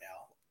start now.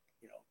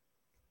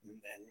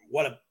 And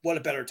what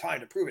a better time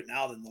to prove it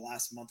now than the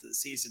last month of the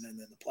season and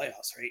then the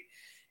playoffs, right?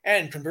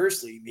 And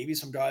conversely, maybe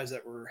some guys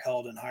that were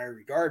held in higher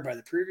regard by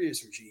the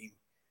previous regime,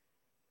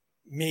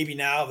 maybe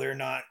now they're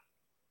not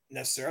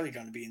necessarily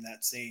going to be in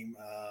that same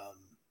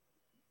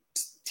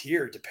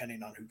tier,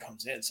 depending on who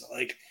comes in. So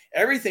like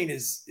everything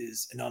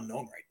is an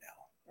unknown right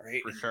now,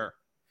 right? For sure.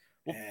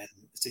 And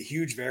it's a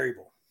huge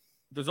variable.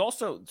 There's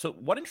also, so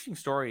one interesting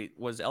story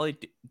was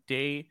Elliot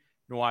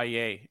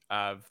Desnoyers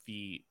of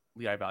the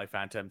Lehigh Valley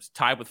Phantoms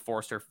tied with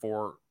Forster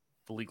for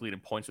the league lead in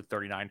points with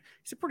 39.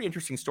 It's a pretty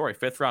interesting story.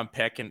 5th round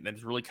pick and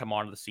has really come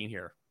onto the scene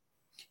here.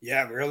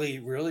 Yeah, really,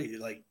 really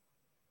like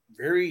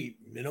very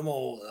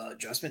minimal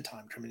adjustment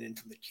time coming in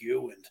from the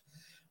queue, and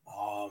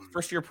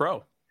first year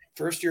pro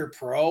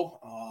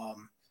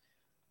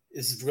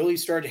is really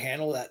started to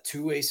handle that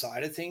two-way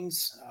side of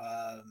things.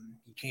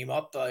 He came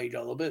up, he got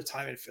a little bit of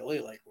time in Philly,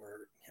 like where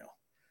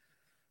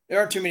there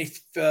aren't too many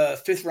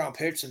 5th round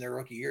picks in their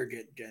rookie year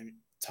getting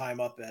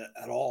time up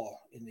at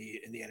all in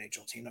the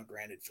NHL team. Now,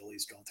 granted,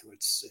 Philly's going through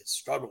its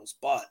struggles,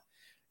 but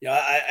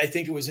I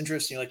think it was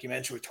interesting, like you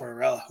mentioned with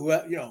Tortorella, who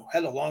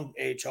had a long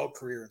AHL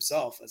career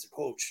himself as a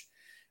coach,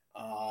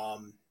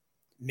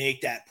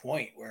 make that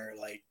point where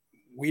like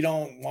we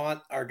don't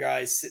want our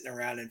guys sitting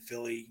around in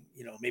Philly,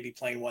 maybe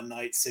playing one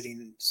night,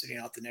 sitting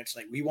out the next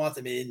night. We want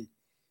them in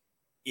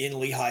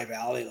Lehigh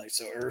Valley, like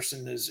so.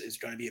 Ersson is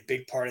going to be a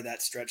big part of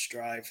that stretch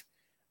drive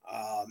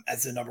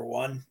as the number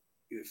one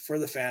for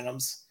the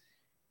Phantoms.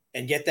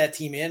 And get that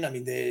team in. I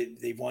mean,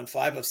 they've won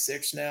 5 of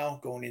 6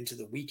 now going into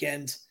the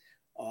weekend.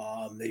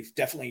 They've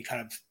definitely kind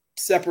of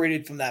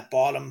separated from that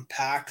bottom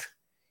pack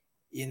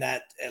in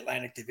that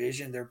Atlantic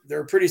division.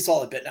 They're a pretty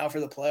solid bit now for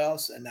the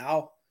playoffs. And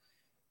now,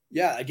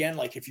 yeah, again,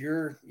 like if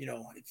you're,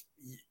 if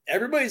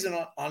everybody's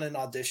on an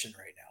audition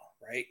right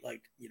now, right?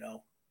 Like,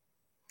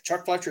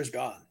 Chuck Fletcher's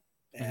gone,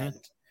 and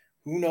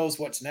who knows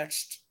what's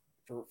next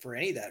for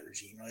any of that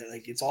regime, right?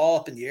 Like it's all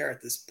up in the air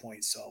at this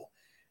point. So,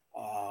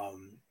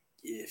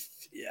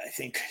 I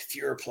think if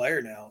you're a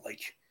player now,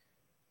 like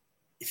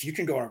if you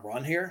can go on a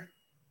run here,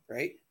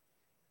 right?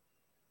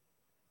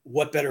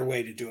 What better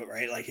way to do it,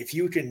 right? Like if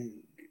you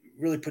can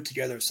really put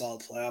together a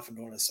solid playoff and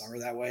go into the summer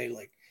that way,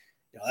 like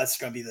that's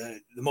going to be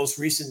the most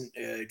recent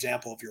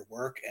example of your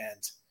work,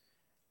 and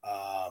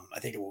I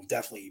think it will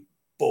definitely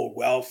bode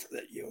well for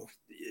that.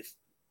 If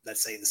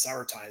let's say in the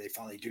summertime they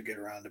finally do get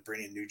around to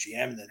bringing a new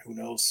GM, and then who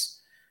knows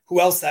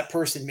who else that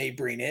person may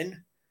bring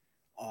in.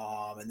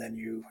 And then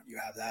you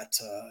have that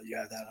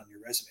on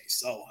your resume.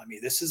 So, I mean,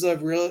 this is a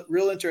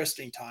real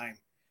interesting time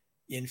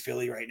in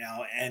Philly right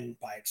now, and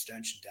by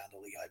extension down to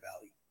Lehigh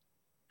Valley.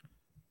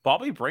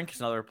 Bobby Brink is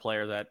another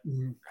player that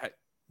had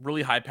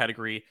really high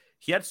pedigree.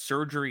 He had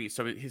surgery,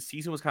 so his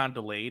season was kind of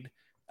delayed.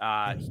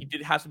 He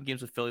did have some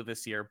games with Philly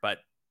this year, but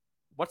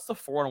what's the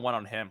 4-1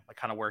 on him? Like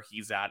kind of where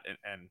he's at,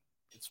 and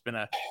it's been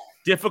a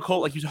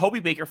difficult. Like he was a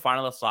Hobie Baker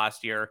finalist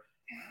last year.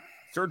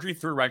 Surgery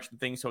through wrench and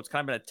things, so it's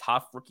kind of been a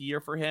tough rookie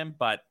year for him,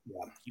 but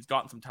he's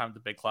gotten some time at the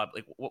big club.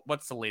 Like,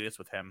 what's the latest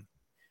with him?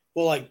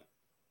 Well, like,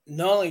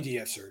 not only do you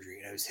have surgery,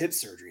 it was hip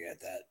surgery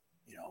at that,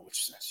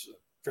 which is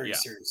very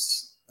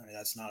serious. I mean,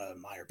 that's not a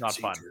minor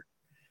procedure.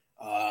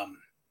 Not fun.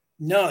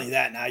 Not only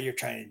that, now you're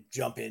trying to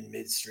jump in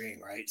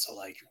midstream, right? So,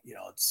 like,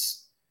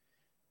 it's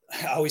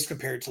I always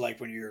compare it to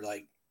like when you're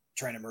like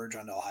trying to merge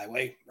onto a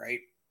highway, right?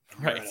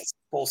 And you're at a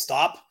full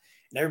stop.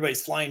 And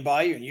everybody's flying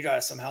by you, and you got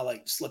to somehow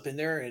like slip in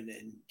there and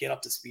get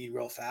up to speed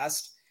real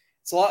fast.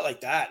 It's a lot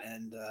like that.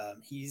 And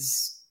he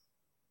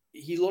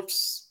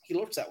looks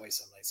that way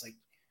some nights. Like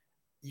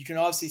you can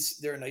obviously,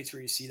 there are nights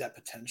where you see that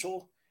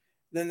potential.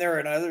 Then there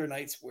are other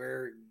nights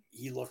where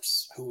he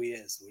looks who he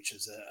is, which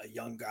is a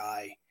young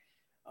guy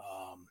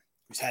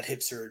who's had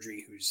hip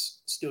surgery, who's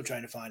still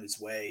trying to find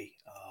his way,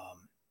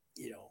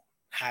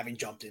 having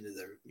jumped into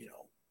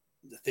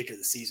the thick of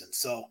the season.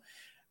 So,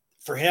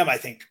 for him, I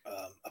think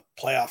a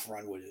playoff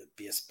run would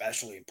be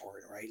especially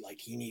important, right?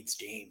 Like he needs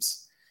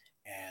games,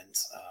 and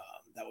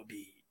that would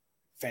be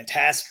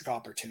fantastic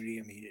opportunity.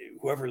 I mean,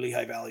 whoever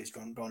Lehigh Valley is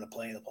going to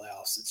play in the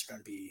playoffs, it's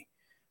going to be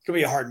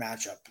a hard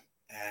matchup,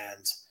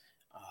 and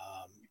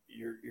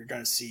you're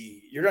going to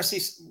see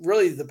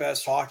really the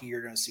best hockey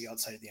you're going to see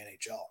outside of the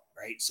NHL,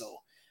 right? So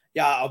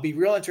yeah, I'll be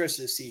real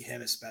interested to see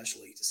him,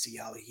 especially to see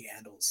how he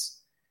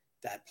handles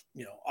that.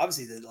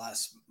 Obviously the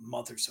last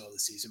month or so of the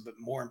season, but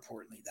more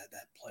importantly that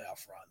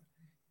playoff run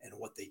and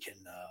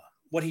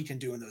what he can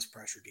do in those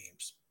pressure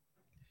games.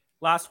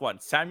 Last one,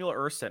 Samuel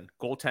Urson,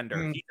 goaltender.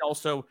 Mm. He's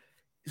also,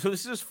 so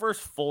this is his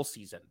first full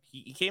season.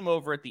 He came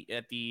over at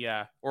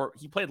the or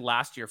he played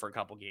last year for a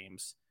couple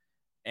games,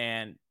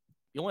 and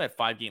he only had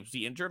 5 games. Was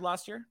he injured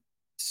last year?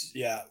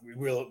 Yeah,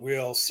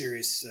 real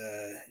serious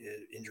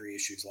injury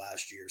issues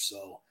last year.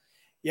 So,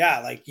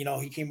 yeah,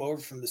 he came over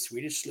from the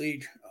Swedish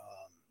league.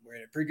 We're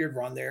in a pretty good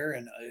run there,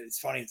 and it's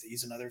funny,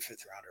 he's another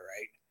 5th rounder,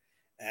 right?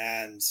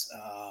 And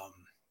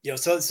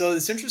so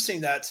it's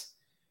interesting that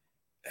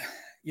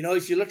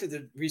if you looked at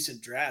the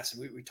recent drafts,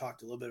 and we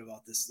talked a little bit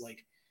about this,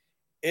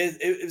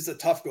 it was a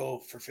tough go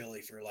for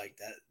Philly for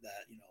that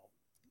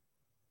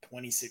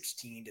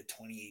 2016 to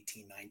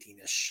 2018,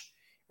 19-ish,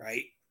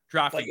 right?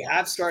 Drafting. But you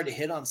have started to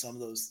hit on some of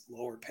those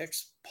lower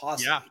picks,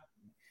 possibly. Yeah.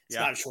 It's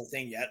not a sure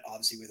thing yet,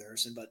 obviously, with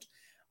Urson, but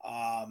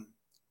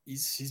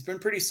he's been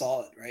pretty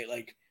solid, right?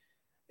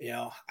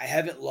 I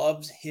haven't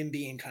loved him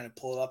being kind of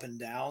pulled up and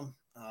down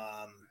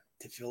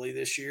to Philly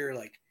this year.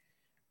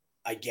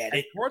 I get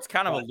it. Torts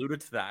kind of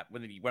alluded to that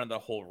when he went on the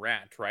whole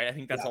rant, right? I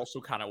think that's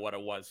also kind of what it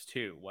was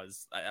too.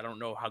 I don't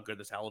know how good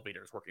this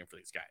elevator is working for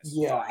these guys.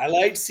 Yeah, I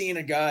liked seeing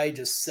a guy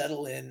just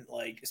settle in,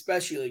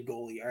 especially a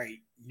goalie. All right,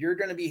 you're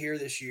going to be here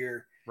this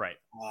year, right?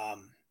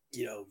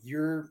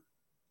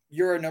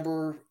 You're a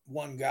number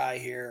 1 guy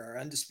here, or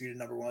undisputed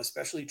number 1.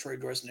 Especially Troy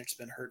Dorsnick's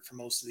been hurt for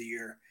most of the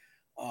year.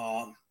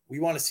 We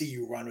want to see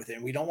you run with it,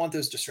 and we don't want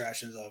those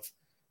distractions of,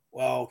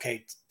 well,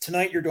 okay,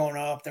 tonight you're going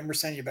up, then we're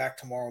sending you back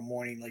tomorrow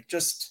morning.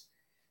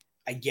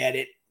 I get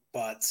it,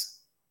 but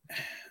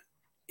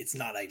it's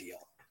not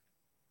ideal.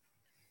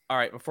 All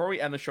right, before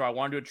we end the show, I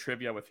want to do a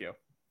trivia with you.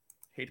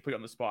 Hate to put you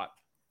on the spot.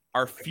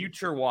 Our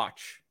Future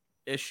Watch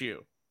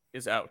issue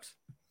is out,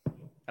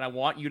 and I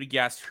want you to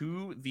guess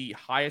who the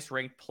highest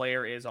ranked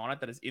player is on it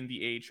that is in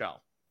the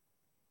AHL.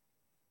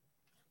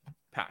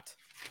 Pat.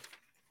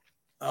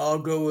 I'll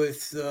go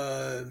with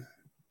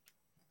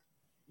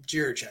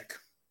Jiricek.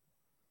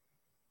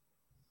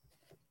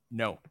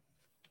 No.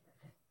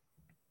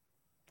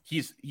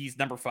 He's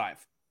number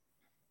 5.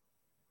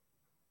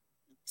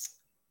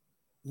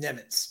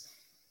 Nemitz.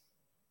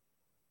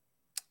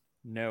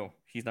 No,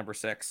 he's number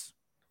 6.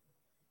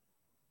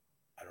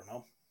 I don't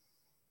know.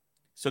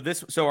 So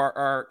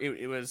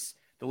it was,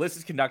 the list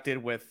is conducted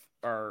with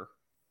our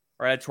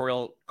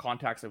editorial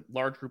contacts, a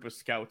large group of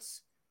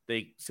scouts.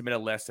 They submit a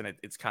list, and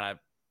it's kind of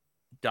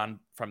done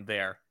from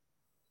there.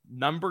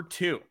 Number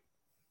 2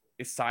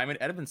 is Simon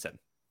Edmondson.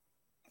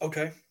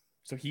 Okay.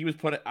 So he was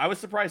I was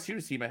surprised too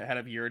to see him ahead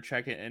of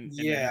Jiricek.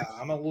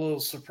 I'm a little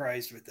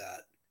surprised with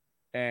that.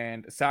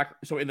 And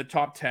so in the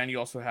top 10, you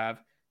also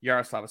have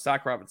Yaroslav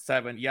Sakharov at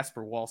 7,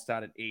 Jesper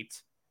Wallstad at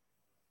 8,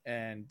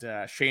 and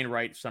Shane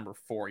Wright's number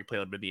 4. He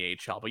played a bit of the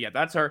AHL. But yeah,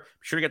 that's be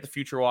sure to get the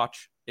Future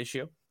Watch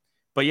issue.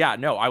 But yeah,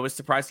 no, I was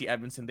surprised to see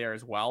Edmondson there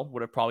as well.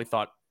 Would have probably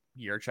thought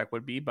Jiricek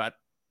would be, but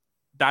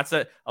that's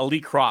a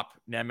elite crop.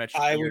 Nemec.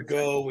 I would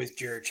go with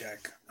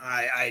Jiricek.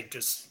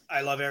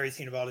 I love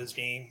everything about his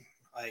game.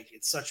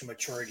 It's such a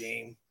mature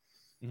game.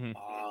 Mm-hmm.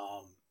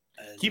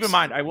 Keep in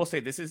mind, I will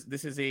say this is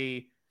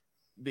they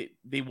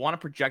want to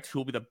project who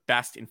will be the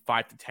best in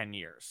 5 to 10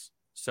 years.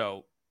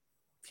 So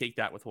take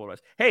that with what it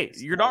was. Hey,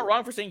 you're not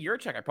wrong for saying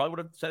Jiricek. I probably would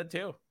have said it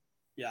too.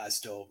 Yeah,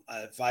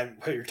 what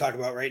you're talking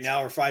about right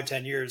now, or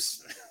 5-10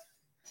 years,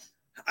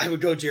 I would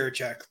go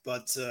Jiricek.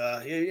 But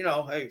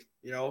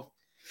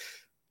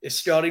if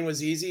scouting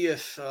was easy,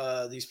 if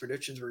these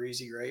predictions were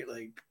easy, right?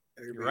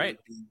 You're right.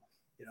 Would be,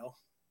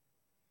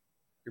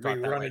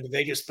 everybody running to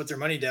Vegas, put their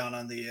money down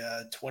on the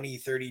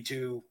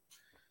 2032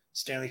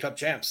 Stanley Cup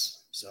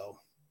champs. So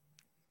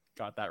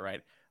got that right.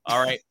 All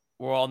right.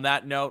 Well, on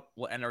that note,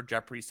 we'll end our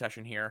Jeopardy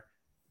session here.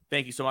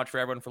 Thank you so much for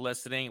everyone for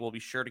listening. We'll be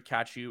sure to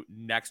catch you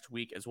next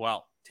week as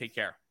well. Take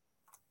care.